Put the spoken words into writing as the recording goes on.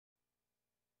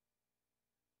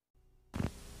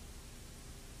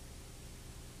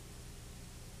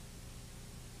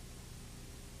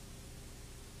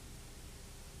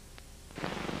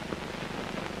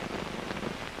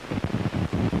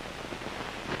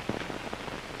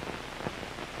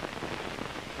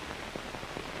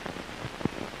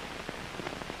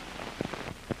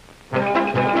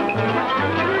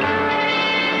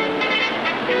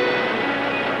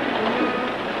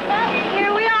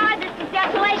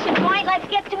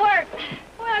get to work.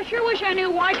 Well, I sure wish I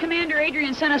knew why Commander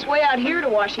Adrian sent us way out here to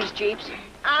wash these Jeeps.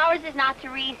 Ours is not the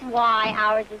reason why.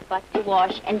 Ours is but to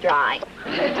wash and dry.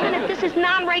 Lieutenant, this is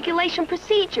non-regulation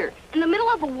procedure. In the middle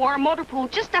of a war, a motor pool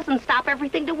just doesn't stop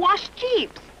everything to wash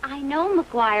Jeeps. I know,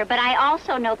 McGuire, but I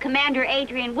also know Commander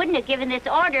Adrian wouldn't have given this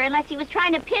order unless he was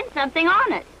trying to pin something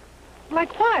on us.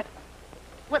 Like what?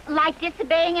 Well, like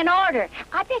disobeying an order.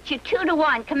 I bet you 2 to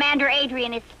 1 Commander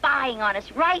Adrian is spying on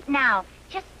us right now,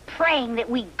 just praying that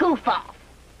we goof off.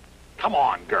 Come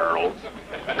on, girls.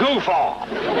 Goof off.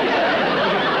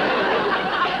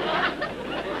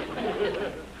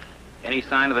 Any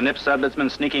sign of the nip sub that's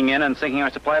been sneaking in and sinking our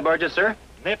supply barges, sir?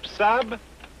 Nip sub?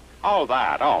 Oh,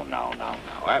 that. Oh, no.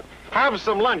 Have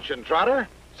some luncheon, Trotter.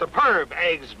 Superb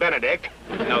eggs Benedict.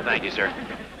 No, thank you, sir.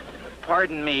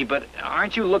 Pardon me, but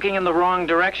aren't you looking in the wrong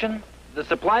direction? The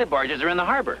supply barges are in the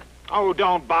harbor. Oh,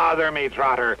 don't bother me,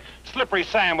 Trotter. Slippery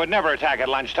Sam would never attack at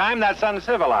lunchtime. That's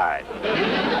uncivilized.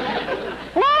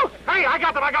 Woo! Hey, I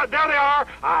got them. There they are.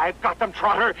 I've got them,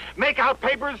 Trotter. Make out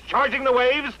papers charging the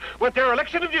waves with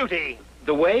dereliction of duty.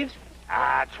 The waves?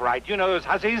 That's right. You know those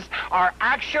hussies are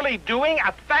actually doing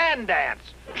a fan dance.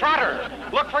 Trotter,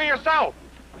 look for yourself.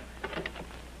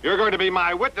 You're going to be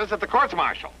my witness at the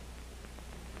courts-martial.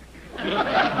 That's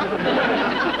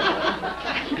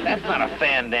not a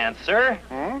fan dance, sir.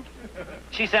 Hmm?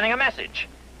 She's sending a message.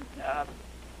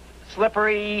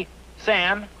 Slippery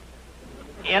Sam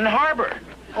in harbor.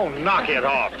 Oh, knock it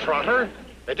off, Trotter.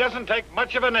 It doesn't take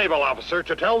much of a naval officer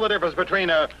to tell the difference between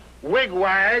a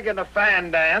wigwag and a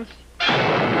fan dance.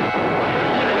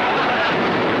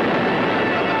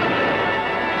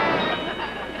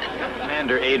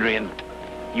 Commander Adrian,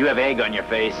 you have egg on your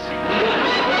face.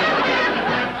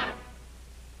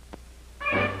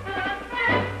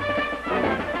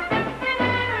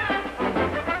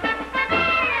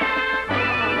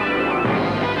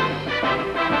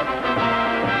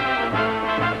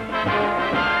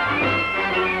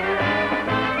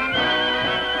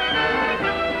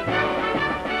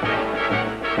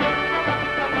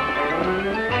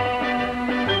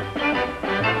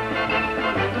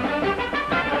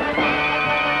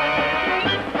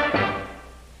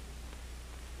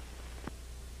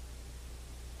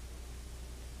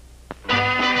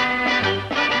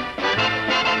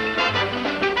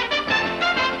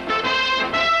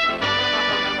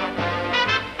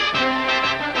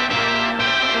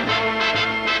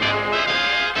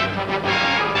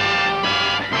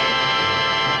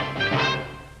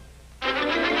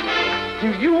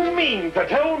 To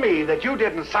tell me that you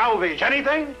didn't salvage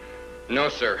anything? No,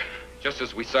 sir. Just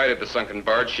as we sighted the sunken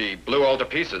barge, she blew all to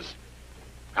pieces.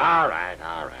 All right.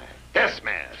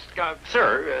 Dismissed.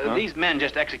 Sir, these men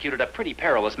just executed a pretty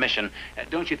perilous mission.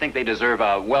 Don't you think they deserve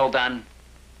a well done?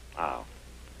 Oh.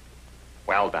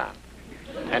 Well done.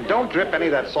 And don't drip any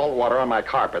of that salt water on my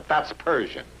carpet. That's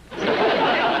Persian.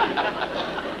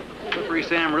 Slippery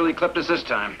Sam really clipped us this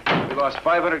time. We lost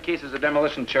 500 cases of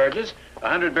demolition charges,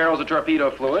 100 barrels of torpedo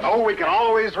fluid. Oh, we can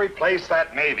always replace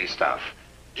that Navy stuff.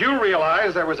 Do you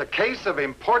realize there was a case of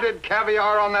imported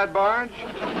caviar on that barge?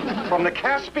 From the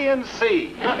Caspian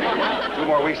Sea. 2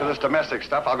 more weeks of this domestic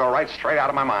stuff, I'll go right straight out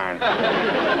of my mind.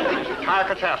 It's a entire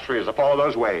catastrophe as a fall of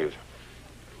those waves.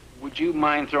 Would you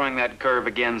mind throwing that curve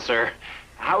again, sir?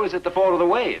 How is it the fault of the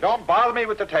waves? Don't bother me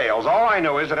with details. All I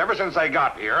know is that ever since I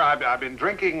got here, I've been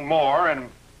drinking more and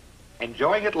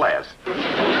enjoying it less.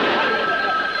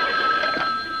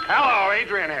 Hello,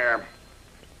 Adrian here.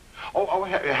 Oh,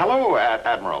 hello,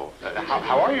 Admiral.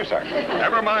 How are you, sir?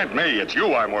 Never mind me. It's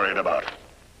you I'm worried about.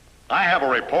 I have a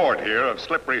report here of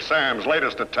Slippery Sam's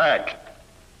latest attack.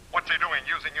 What's he doing,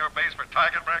 using your base for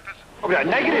target practice? Oh,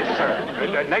 negative,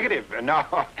 sir. Negative. No,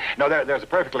 there's a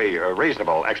perfectly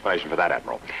reasonable explanation for that,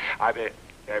 Admiral.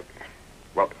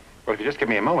 Well, if you just give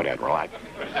me a moment, Admiral,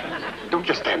 don't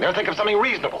just stand there. Think of something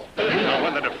reasonable. Now,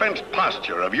 when the defense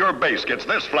posture of your base gets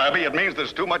this flabby, it means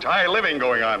there's too much high living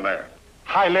going on there.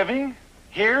 High living?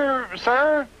 Here,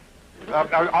 sir? On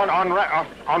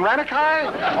Ranakai?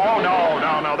 Oh,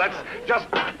 no. That's just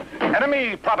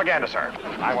enemy propaganda, sir.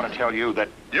 I want to tell you that...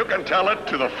 You can tell it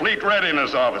to the Fleet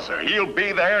Readiness Officer. He'll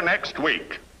be there next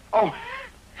week. Oh,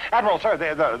 Admiral, sir,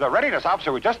 the Readiness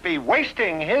Officer would just be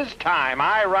wasting his time.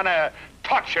 I run a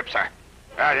taut ship, sir.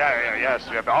 Yes.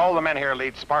 All the men here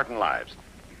lead Spartan lives.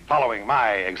 Following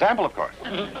my example, of course.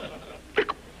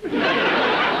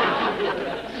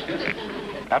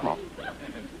 Admiral?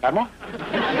 Admiral?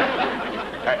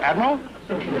 Admiral?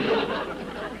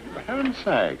 For heaven's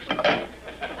sakes.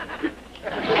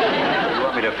 You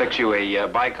want me to fix you a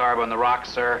bicarb on the rocks,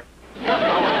 sir?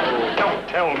 Don't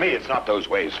tell me it's not those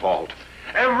waves' fault.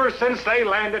 Ever since they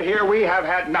landed here, we have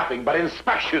had nothing but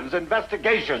inspections,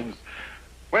 investigations.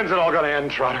 When's it all going to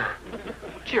end, Trotter?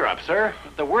 Cheer up, sir.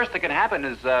 The worst that can happen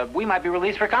is we might be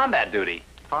released for combat duty.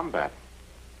 Combat?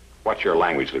 What's your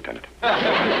language, Lieutenant?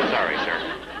 Sorry,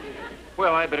 sir.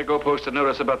 Well, I better go post a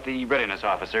notice about the readiness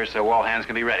officer so all hands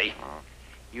can be ready.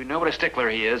 You know what a stickler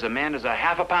he is. A man is a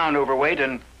half a pound overweight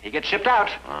and he gets shipped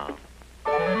out.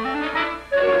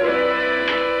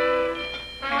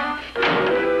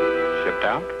 Shipped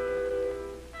out?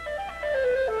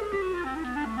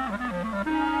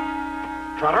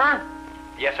 Trotter?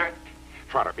 Yes, sir?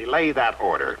 Trotter, belay that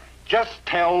order. Just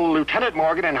tell Lieutenant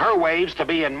Morgan and her waves to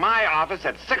be in my office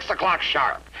at 6 o'clock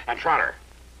sharp. And Trotter,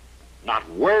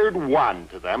 not word one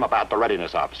to them about the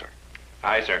readiness officer.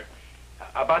 Aye, sir.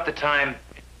 About the time,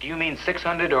 do you mean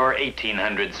 600 or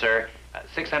 1800, sir?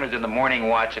 600's in the morning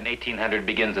watch and 1800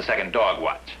 begins the second dog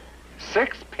watch.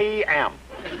 6 p.m.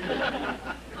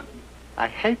 I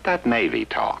hate that Navy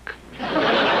talk.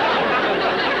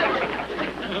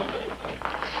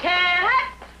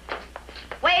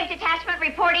 Wave detachment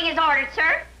reporting is ordered,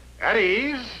 sir. At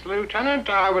ease, Lieutenant.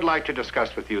 I would like to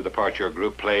discuss with you the part your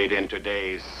group played in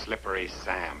today's Slippery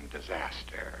Sam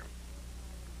disaster.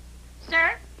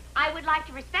 Sir, I would like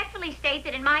to respectfully state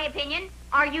that, in my opinion,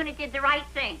 our unit did the right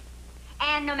thing.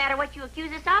 And no matter what you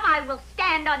accuse us of, I will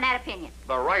stand on that opinion.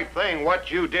 The right thing,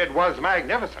 what you did was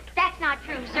magnificent. That's not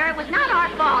true, sir. It was not our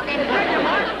fault. And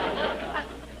furthermore...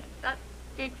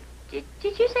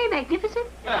 Did you say magnificent?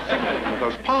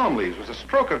 Those palm leaves was a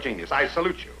stroke of genius. I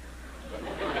salute you.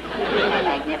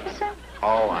 Magnificent?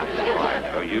 Oh, I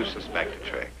know. You suspect a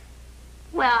trick.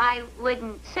 Well, I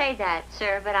wouldn't say that,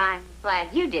 sir, but I'm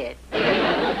glad you did.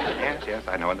 Yes,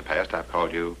 I know in the past I've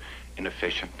called you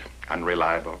inefficient,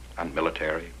 unreliable,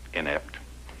 unmilitary, inept.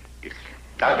 The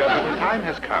time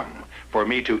has come for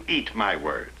me to eat my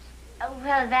words. Oh,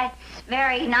 well, that's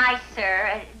very nice,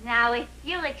 sir. Now, if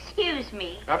you'll excuse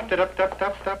me... Up,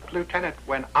 Lieutenant.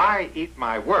 When I eat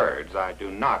my words, I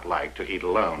do not like to eat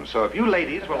alone. So if you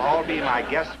ladies will all be my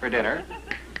guests for dinner,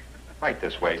 right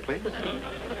this way, please.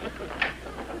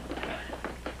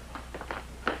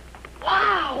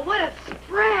 Wow, what a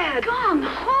spread! Gong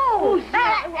ho!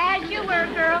 As you were,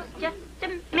 girls. Just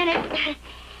a minute.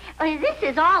 This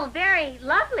is all very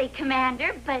lovely,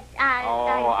 Commander, but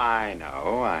I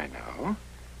know.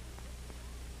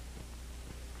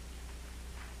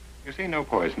 You see, no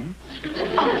poison.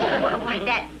 Oh,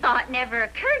 that thought never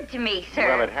occurred to me, sir.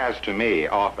 Well, it has to me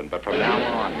often, but from now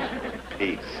on,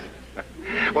 peace.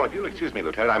 Well, if you'll excuse me,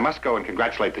 Lieutenant, I must go and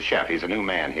congratulate the chef. He's a new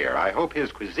man here. I hope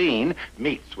his cuisine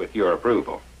meets with your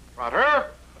approval. Trotter?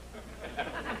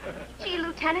 Gee,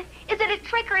 Lieutenant, is it a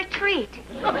trick or a treat?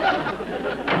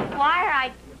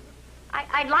 Squire,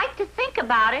 I'd like to think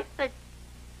about it, but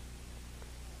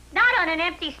not on an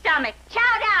empty stomach.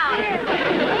 Chow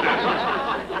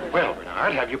down! Well,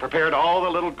 Bernard, have you prepared all the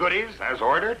little goodies as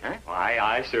ordered? Eh?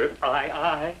 Aye, sir.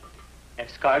 Aye.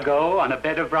 Escargot on a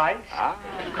bed of rice.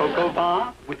 Cocoa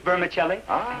bomb with vermicelli.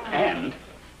 And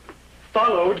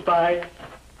followed by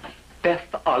Beth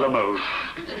Alamos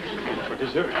for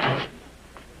dessert.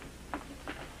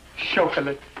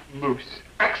 Chocolate mousse.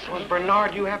 Excellent,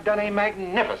 Bernard. You have done a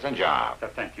magnificent job.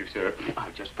 Thank you, sir.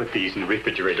 I'll just put these in the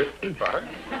refrigerator. Butter?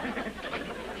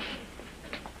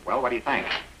 Well, what do you think?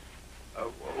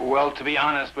 Well, to be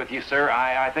honest with you, sir,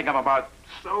 I think I'm about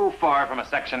so far from a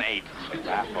Section 8.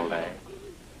 Baffled, eh?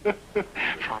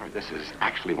 Trotter, this is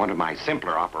actually one of my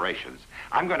simpler operations.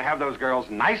 I'm going to have those girls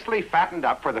nicely fattened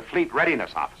up for the fleet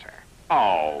readiness officer.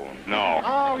 Oh, no.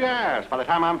 Oh, yes. By the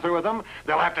time I'm through with them,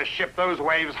 they'll have to ship those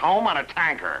waves home on a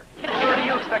tanker. Sir, do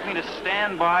you expect me to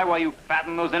stand by while you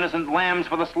fatten those innocent lambs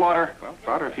for the slaughter? Well,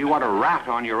 Trotter, if you want to rat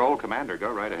on your old commander, go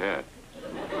right ahead.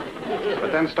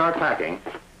 But then start packing.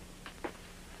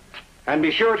 And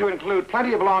be sure to include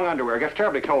plenty of long underwear. It gets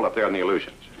terribly cold up there in the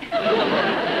Aleutians.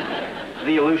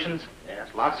 The Aleutians? Yes,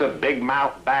 lots of big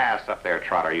mouth bass up there,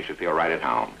 Trotter. You should feel right at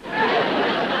home.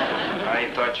 I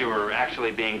thought you were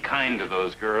actually being kind to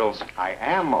those girls. I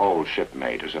am, old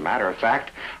shipmate. As a matter of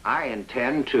fact, I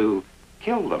intend to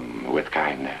kill them with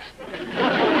kindness. And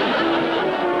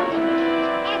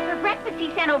for breakfast, he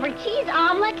sent over cheese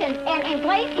omelet and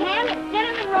glazed ham and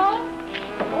cinnamon roll.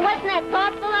 Wasn't that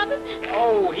thoughtful of him?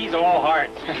 Oh, he's all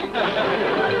hearts.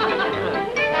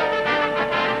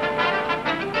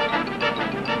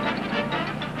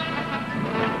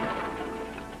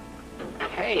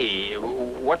 Hey,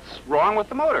 what's wrong with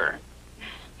the motor?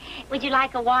 Would you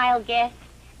like a wild guess?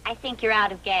 I think you're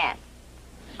out of gas.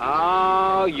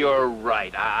 Oh, you're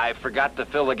right. I forgot to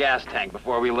fill the gas tank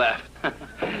before we left.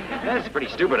 That's pretty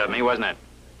stupid of me, wasn't it?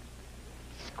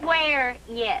 Square,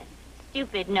 yes.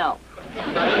 stupid no.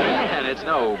 And it's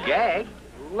no gag.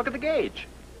 Look at the gauge.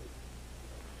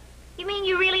 You mean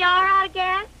you really are out of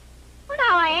gas? Well,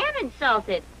 now I am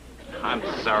insulted. I'm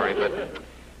sorry, but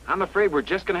I'm afraid we're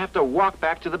just going to have to walk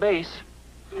back to the base.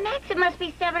 Max, it must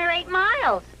be 7 or 8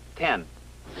 miles. 10.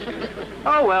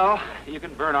 Oh, well, you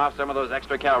can burn off some of those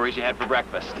extra calories you had for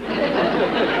breakfast.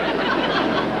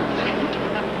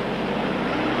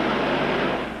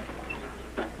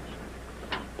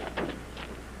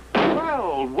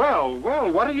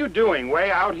 Well, what are you doing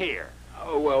way out here?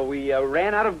 Oh, well, we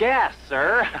ran out of gas,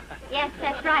 sir. Yes,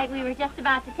 that's right. We were just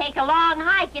about to take a long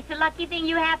hike. It's a lucky thing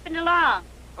you happened along.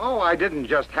 Oh, I didn't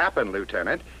just happen,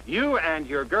 Lieutenant. You and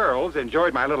your girls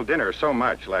enjoyed my little dinner so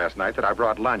much last night that I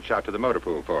brought lunch out to the motor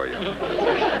pool for you.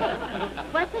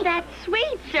 Wasn't that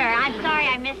sweet, sir? I'm sorry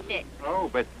I missed it.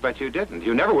 Oh, but you didn't.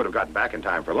 You never would have gotten back in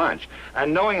time for lunch.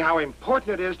 And knowing how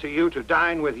important it is to you to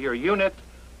dine with your unit,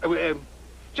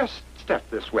 just step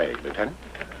this way, Lieutenant.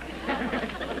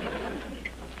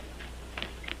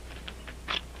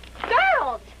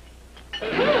 Girls!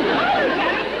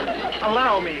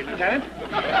 Allow me, Lieutenant.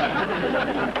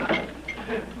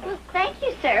 Well, thank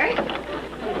you, sir.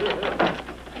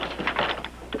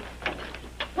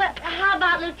 Well, how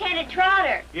about Lieutenant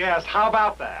Trotter? Yes, how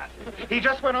about that? He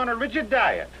just went on a rigid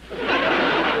diet.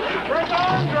 Press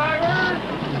on, driver!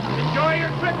 Enjoy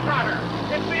your trip, Trotter.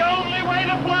 It's the only way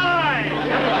to fly!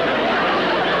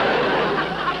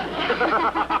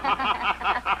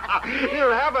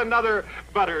 You'll have another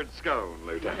buttered scone,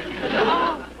 Lieutenant.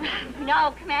 Oh,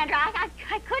 no, Commander, I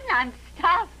couldn't. I'm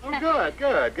stuffed. Oh,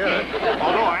 good.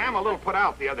 Although I am a little put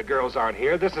out the other girls aren't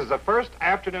here. This is the first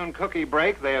afternoon cookie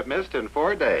break they have missed in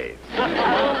 4 days.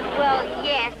 Well,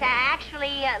 yes.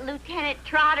 Actually, Lieutenant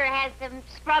Trotter has them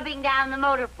scrubbing down the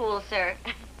motor pool, sir.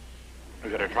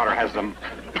 Lieutenant Trotter has them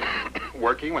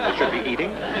working when they should be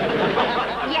eating?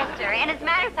 Yes, sir. And as a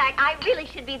matter of fact, I really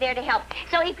should be there to help.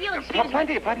 So if you'll excuse me...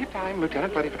 Plenty of time,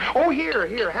 Lieutenant, plenty of time. Oh,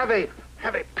 here, have a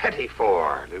petit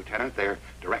four, Lieutenant. They're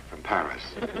direct from Paris.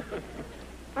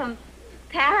 From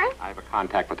Paris? I have a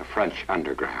contact with the French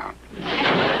underground.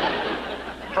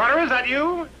 Trotter, is that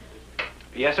you?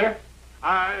 Yes, sir?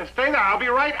 Stay there. I'll be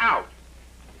right out.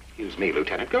 Excuse me,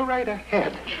 Lieutenant. Go right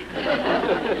ahead.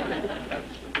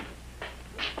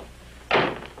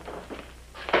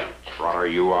 Trotter,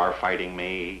 you are fighting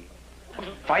me.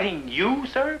 Fighting you,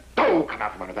 sir? Oh, come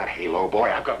out from under that halo, boy.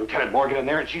 I've got Lieutenant Morgan in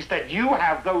there, and she said you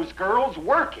have those girls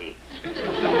working. The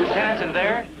lieutenant's in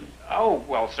there? Oh,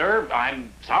 well, sir,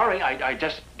 I'm sorry. I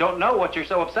just don't know what you're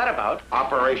so upset about.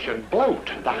 Operation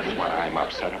Bloat. That's what I'm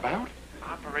upset about.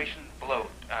 Operation Bloat.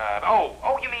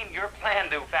 You mean your plan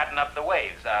to fatten up the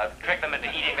waves, trick them into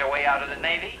eating their way out of the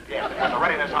Navy? Yes, when the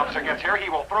readiness officer gets here, he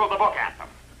will throw the book at them.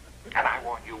 And I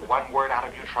want you one word out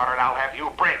of you, Trotter, and I'll have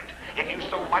you bricked. If you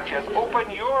so much as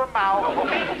open your mouth...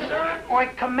 Okay, sir. Why,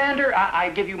 Commander, I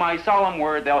give you my solemn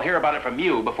word they'll hear about it from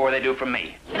you before they do from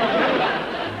me.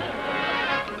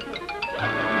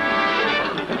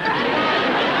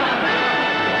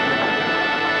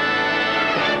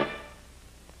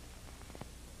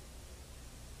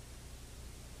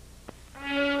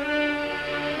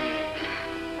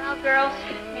 Well, girls,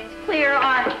 it's clear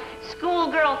our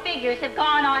schoolgirl figures have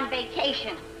gone on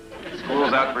vacation.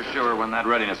 School's out for sure when that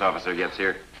readiness officer gets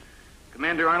here.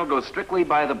 Commander Arnold goes strictly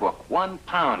by the book. 1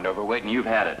 pound overweight and you've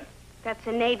had it. That's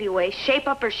a Navy way. Shape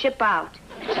up or ship out.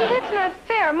 Gee, that's not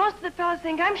fair. Most of the fellas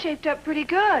think I'm shaped up pretty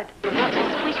good. I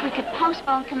just wish we could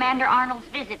postpone Commander Arnold's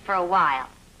visit for a while.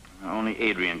 Only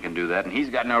Adrian can do that, and he's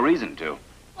got no reason to.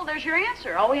 Well, there's your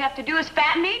answer. All we have to do is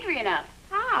fatten Adrian up.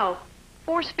 How?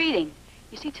 Force feeding.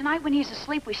 You see, tonight when he's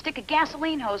asleep, we stick a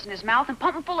gasoline hose in his mouth and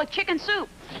pump him full of chicken soup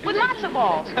with matzo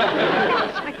balls.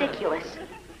 That's ridiculous.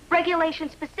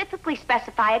 Regulations specifically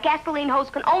specify a gasoline hose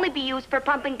can only be used for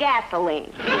pumping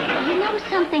gasoline. You know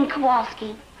something,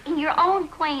 Kowalski? In your own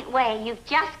quaint way, you've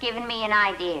just given me an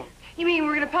idea. You mean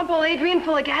we're gonna pump old Adrian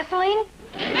full of gasoline?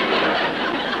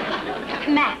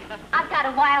 Max, I've got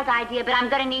a wild idea, but I'm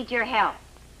gonna need your help.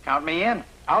 Count me in.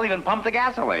 I'll even pump the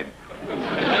gasoline.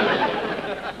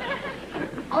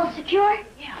 All secure?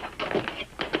 Yeah.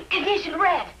 Condition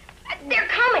red. They're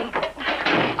coming.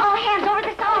 All hands over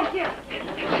the side. Here.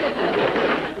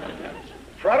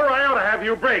 Trotter, I ought to have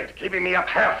you bricked, keeping me up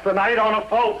half the night on a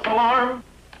false alarm.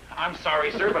 I'm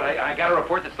sorry, sir, but I got a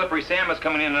report that Slippery Sam was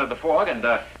coming in out of the fog, and,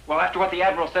 well, after what the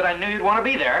Admiral said, I knew you'd want to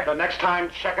be there. The next time,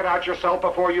 check it out yourself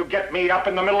before you get me up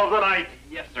in the middle of the night.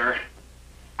 Yes, sir.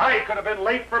 I could have been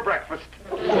late for breakfast.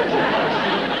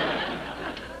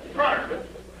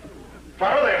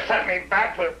 Trotter, they've sent me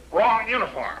back the wrong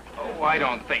uniform. Oh, I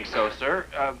don't think so, sir.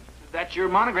 That's your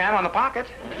monogram on the pocket.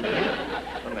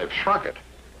 And they've shrunk it.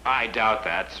 I doubt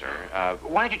that, sir.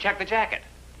 Why don't you check the jacket?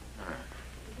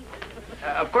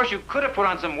 Of course, you could have put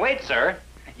on some weight, sir.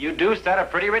 You do set a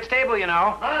pretty rich table, you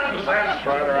know. Nonsense,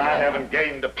 brother. I haven't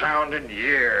gained a pound in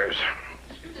years.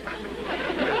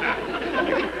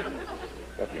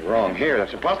 Something's wrong here.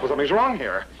 That's impossible. Something's wrong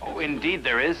here. Oh, indeed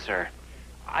there is, sir.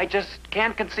 I just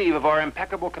can't conceive of our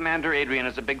impeccable Commander Adrian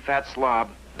as a big fat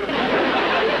slob.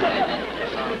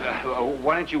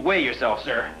 Why don't you weigh yourself,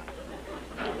 sir?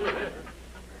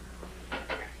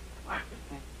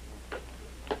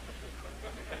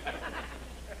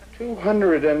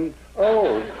 200 and...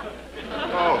 Oh.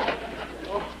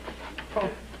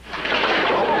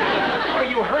 Are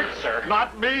you hurt, sir?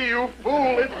 Not me, you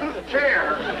fool. It's this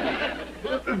chair.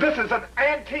 This is an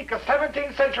antique, a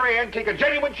 17th century antique, a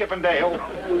genuine Chippendale.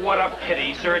 Oh, what a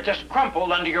pity, sir. It just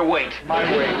crumpled under your weight. My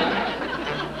weight.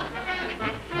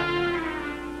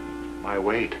 My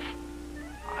weight.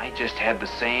 I just had the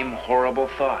same horrible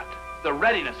thought. The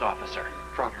readiness officer.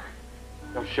 Trotter,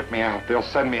 they'll ship me out. They'll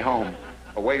send me home.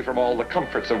 Away from all the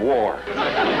comforts of war.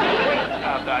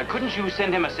 Couldn't you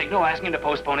send him a signal asking him to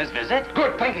postpone his visit?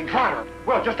 Good thinking, Trotter.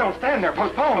 Well, just don't stand there.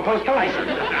 Postpone.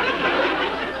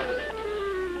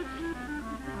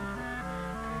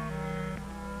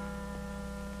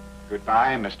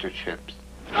 Goodbye, Mr. Chips.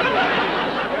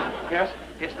 Yes?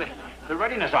 It's the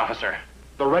readiness officer.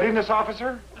 The readiness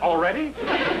officer? Already?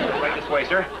 Right this way,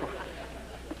 sir.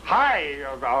 Hi,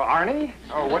 Arnie.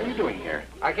 Oh, what are you doing here?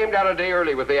 I came down a day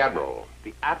early with the Admiral.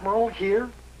 The Admiral here?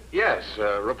 Yes,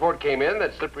 a report came in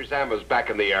that Slippery Sam was back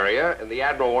in the area, and the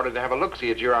Admiral wanted to have a look-see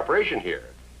at your operation here.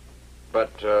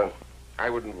 But I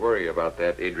wouldn't worry about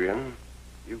that, Adrian.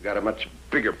 You've got a much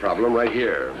bigger problem right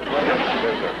here. Well,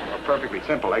 there's a perfectly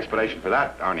simple explanation for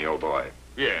that, Arnie, old boy.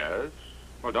 Yes?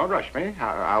 Well, don't rush me.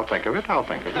 I'll think of it.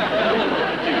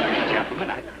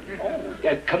 Gentlemen,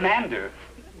 Commander,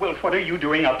 well, what are you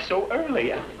doing up so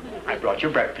early? I brought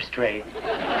your breakfast tray.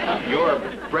 Your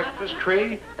breakfast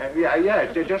tray? Yeah,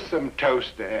 just some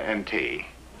toast and tea.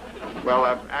 Well,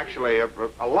 actually, a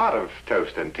lot of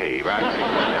toast and tea. Right?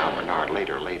 Now, Bernard,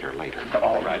 later.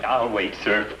 All right, I'll wait,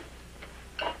 sir.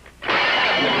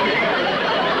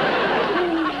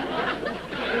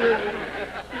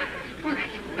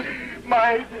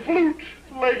 My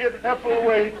flute-legged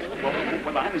Heffelweight.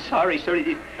 Well, I'm sorry, sir.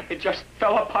 It just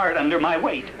fell apart under my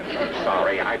weight.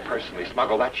 Sorry, I personally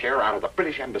smuggled that chair out of the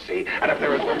British Embassy, and if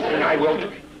there is one thing I will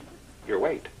do... Your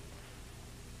weight.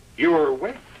 Your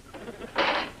weight?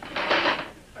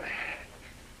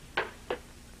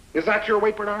 Is that your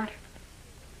weight, Bernard?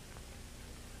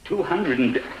 200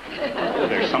 and... Oh,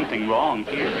 there's something wrong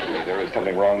here. There is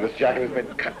something wrong. This jacket has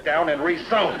been cut down and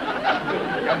re-sewn.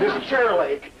 And this chair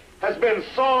leg has been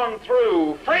sawn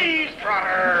through. Freeze,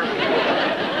 Trotter!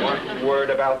 One word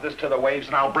about this to the waves,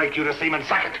 and I'll break you to seaman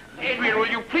second. Adrian, will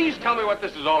you please tell me what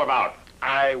this is all about?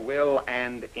 I will,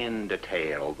 and in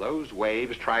detail. Those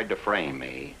waves tried to frame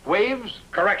me. Waves?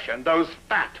 Correction, those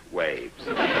fat waves.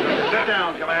 Sit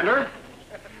down, Commander.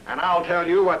 And I'll tell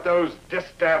you what those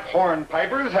distaff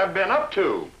hornpipers have been up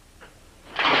to.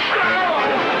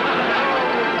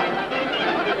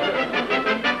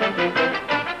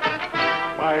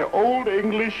 My old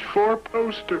English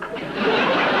four-poster. 98,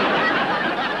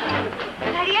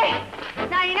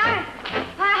 99,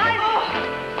 hi.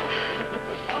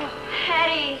 Oh,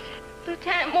 Hattie.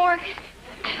 Lieutenant Morgan,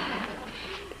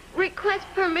 request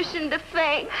permission to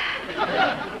faint.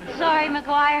 Sorry,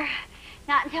 McGuire.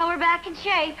 Not until we're back in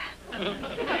shape.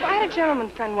 I had a gentleman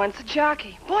friend once, a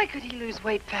jockey. Boy, could he lose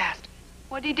weight fast.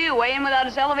 What'd he do, weigh in without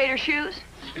his elevator shoes?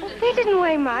 Well, they didn't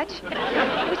weigh much.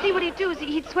 You see, what he'd do is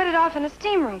he'd sweat it off in a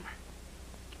steam room.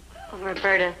 Well,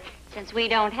 Roberta, since we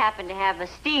don't happen to have a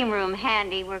steam room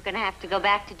handy, we're going to have to go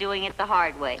back to doing it the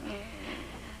hard way.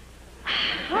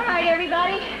 All right,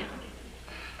 everybody.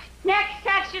 Next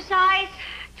exercise,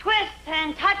 twist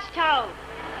and touch toe.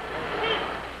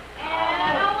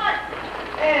 And 1,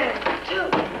 and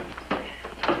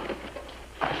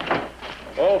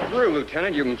 2. All through,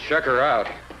 Lieutenant. You can check her out.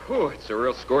 Whew, it's a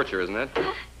real scorcher, isn't it?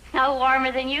 No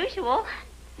warmer than usual.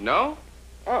 No?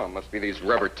 Oh, must be these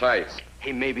rubber tights.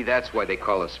 Hey, maybe that's why they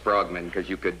call us frogmen, because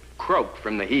you could croak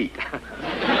from the heat. Okay,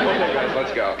 guys,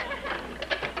 let's go.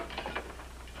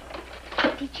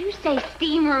 Did you say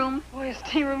steam room? Boy, a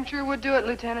steam room sure would do it,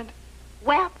 Lieutenant.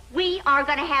 Well, we are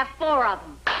going to have 4 of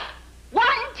them. 1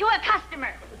 to a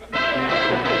customer.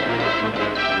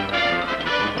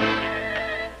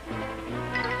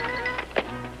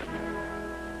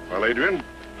 Well, Adrian,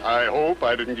 I hope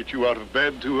I didn't get you out of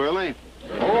bed too early.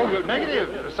 Oh,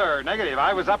 negative, sir, negative.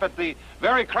 I was up at the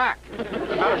very crack.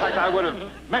 Matter of fact, I would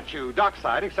have met you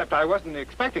dockside, except I wasn't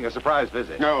expecting a surprise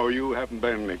visit. No, you haven't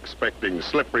been expecting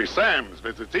Slippery Sam's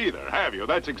visits either, have you?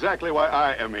 That's exactly why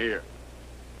I am here.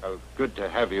 Oh, good to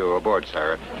have you aboard,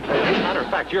 sir. As a matter of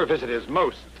fact, your visit is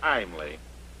most timely.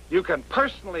 You can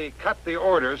personally cut the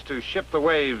orders to ship the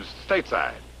waves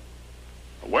stateside.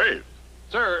 Waves?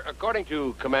 Sir, according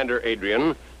to Commander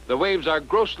Adrian, the waves are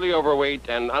grossly overweight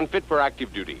and unfit for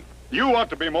active duty. You ought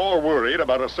to be more worried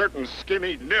about a certain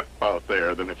skinny nip out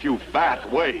there than a few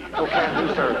fat waves. Oh, can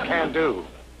do, sir, can do.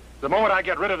 The moment I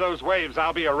get rid of those waves,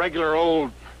 I'll be a regular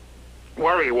old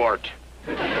worrywart.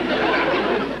 All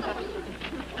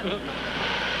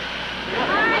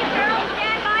right, girls,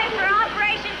 stand by for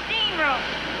Operation Steam Room.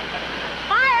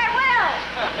 Fire at will!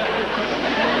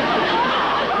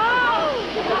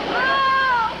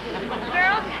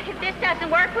 Girls, if this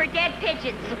doesn't work, we're dead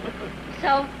pigeons.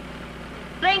 So,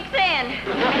 blink thin.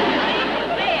 Blink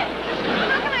thin.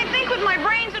 How can I think with my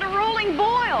brains at a rolling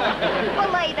boil?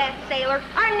 Belay that, sailor.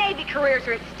 Our Navy careers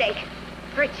are at stake.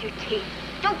 Grit your teeth.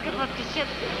 Don't give up the ship.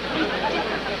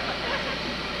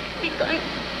 Keep going.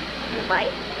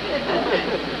 Fight.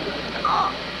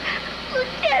 Oh,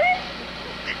 Lieutenant,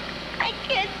 I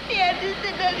can't stand this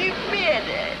another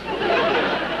minute.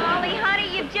 Molly, honey,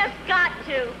 you've just got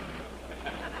to.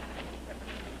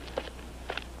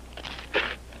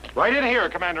 Right in here,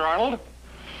 Commander Arnold.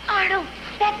 Arnold,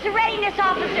 that's the readiness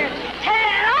officer. Turn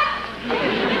it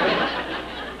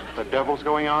up! The devil's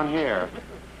going on here?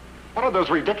 What are those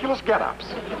ridiculous get-ups?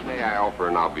 May I offer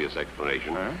an obvious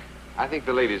explanation? Huh? I think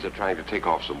the ladies are trying to take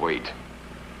off some weight.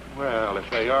 Well, if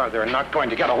they are, they're not going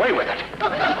to get away with it.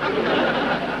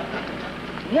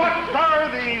 What are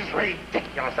these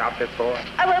ridiculous outfits for?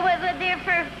 Well, they're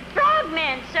for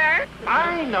frogmen, sir.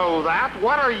 I know that.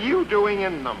 What are you doing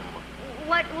in them?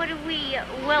 What do we?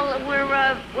 Well,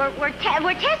 we're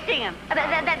testing them.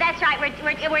 That's right.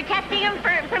 We're testing them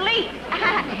for leaks.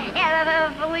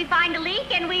 Yeah, we find a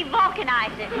leak and we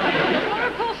vulcanize it.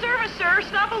 Wonderful service, sir.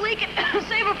 Stop a leak and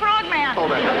save a frogman.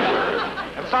 Hold it.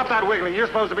 And stop that wiggling. You're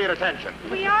supposed to be at attention.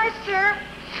 We are, sir.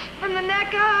 From the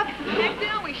neck up. Neck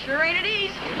down, we sure ain't at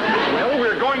ease. Well,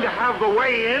 we're going to have the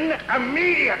weigh in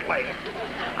immediately.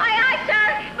 Aye,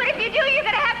 sir. But if you do, you're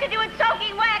going to have to do it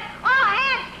soaking wet. All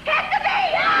hands, hit the beat!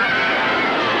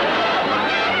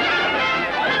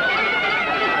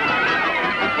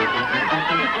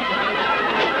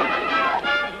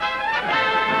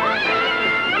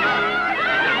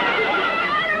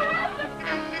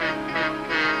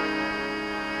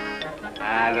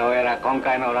 Ah, どうやら今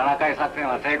回の7回作戦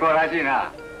は成功らしい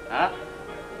な。あ？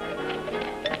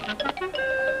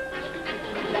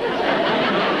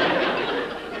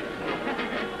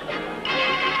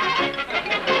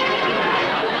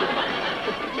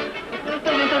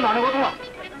何事だ？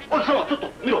おい、そう、ちょっ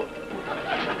と見ろ。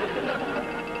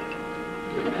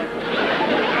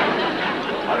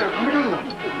あれ、カメラだ。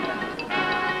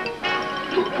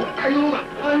北海道だ。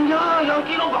じゃあ、ヤン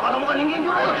キーのバカどもが人間じ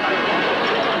ゃないか。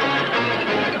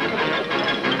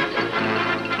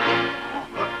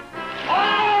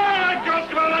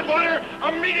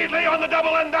Immediately on the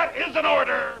double, and that is an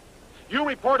order. You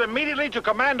report immediately to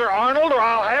Commander Arnold, or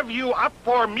I'll have you up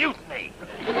for mutiny.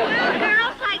 Well,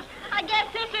 girls, I guess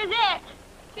this is it.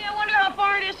 Gee, I wonder how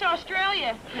far it is to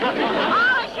Australia.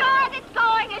 Oh, sure, it's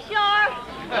going ashore.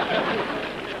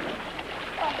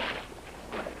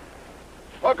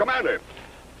 Oh, Commander.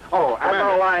 Oh,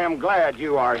 Admiral, I am glad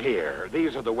you are here.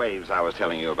 These are the waves I was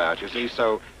telling you about, you see,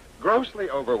 so grossly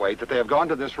overweight that they have gone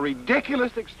to this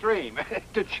ridiculous extreme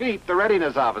to cheat the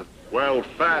readiness office. Well,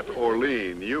 fat or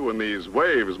lean, you and these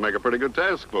waves make a pretty good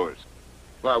task force.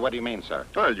 Well, what do you mean, sir?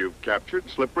 Well, you've captured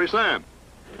Slippery Sam.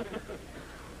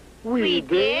 We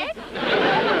did?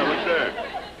 Yeah, look there.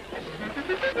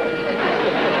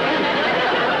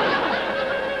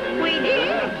 We did?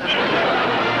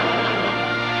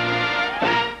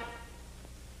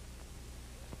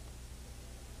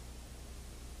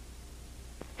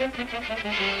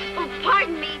 Oh,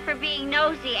 pardon me for being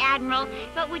nosy, Admiral,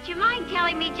 but would you mind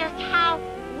telling me just how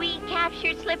we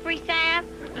captured Slippery Sam?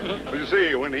 Well, you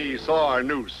see, when he saw our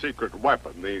new secret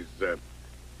weapon, these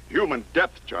human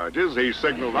depth charges, he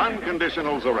signaled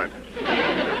unconditional surrender.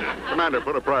 Commander,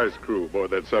 put a prize crew aboard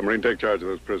that submarine. Take charge of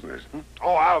those prisoners.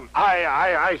 Oh,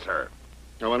 aye, sir.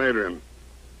 Now, on Adrian.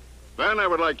 Then I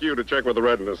would like you to check with the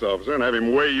readiness officer and have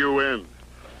him weigh you in.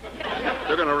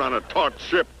 They're going to run a taut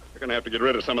ship. They're going to have to get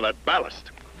rid of some of that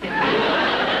ballast. If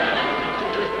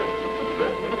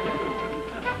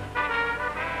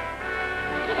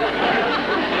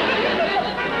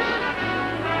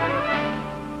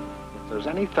there's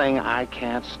anything I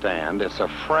can't stand, it's a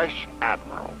fresh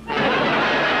admiral.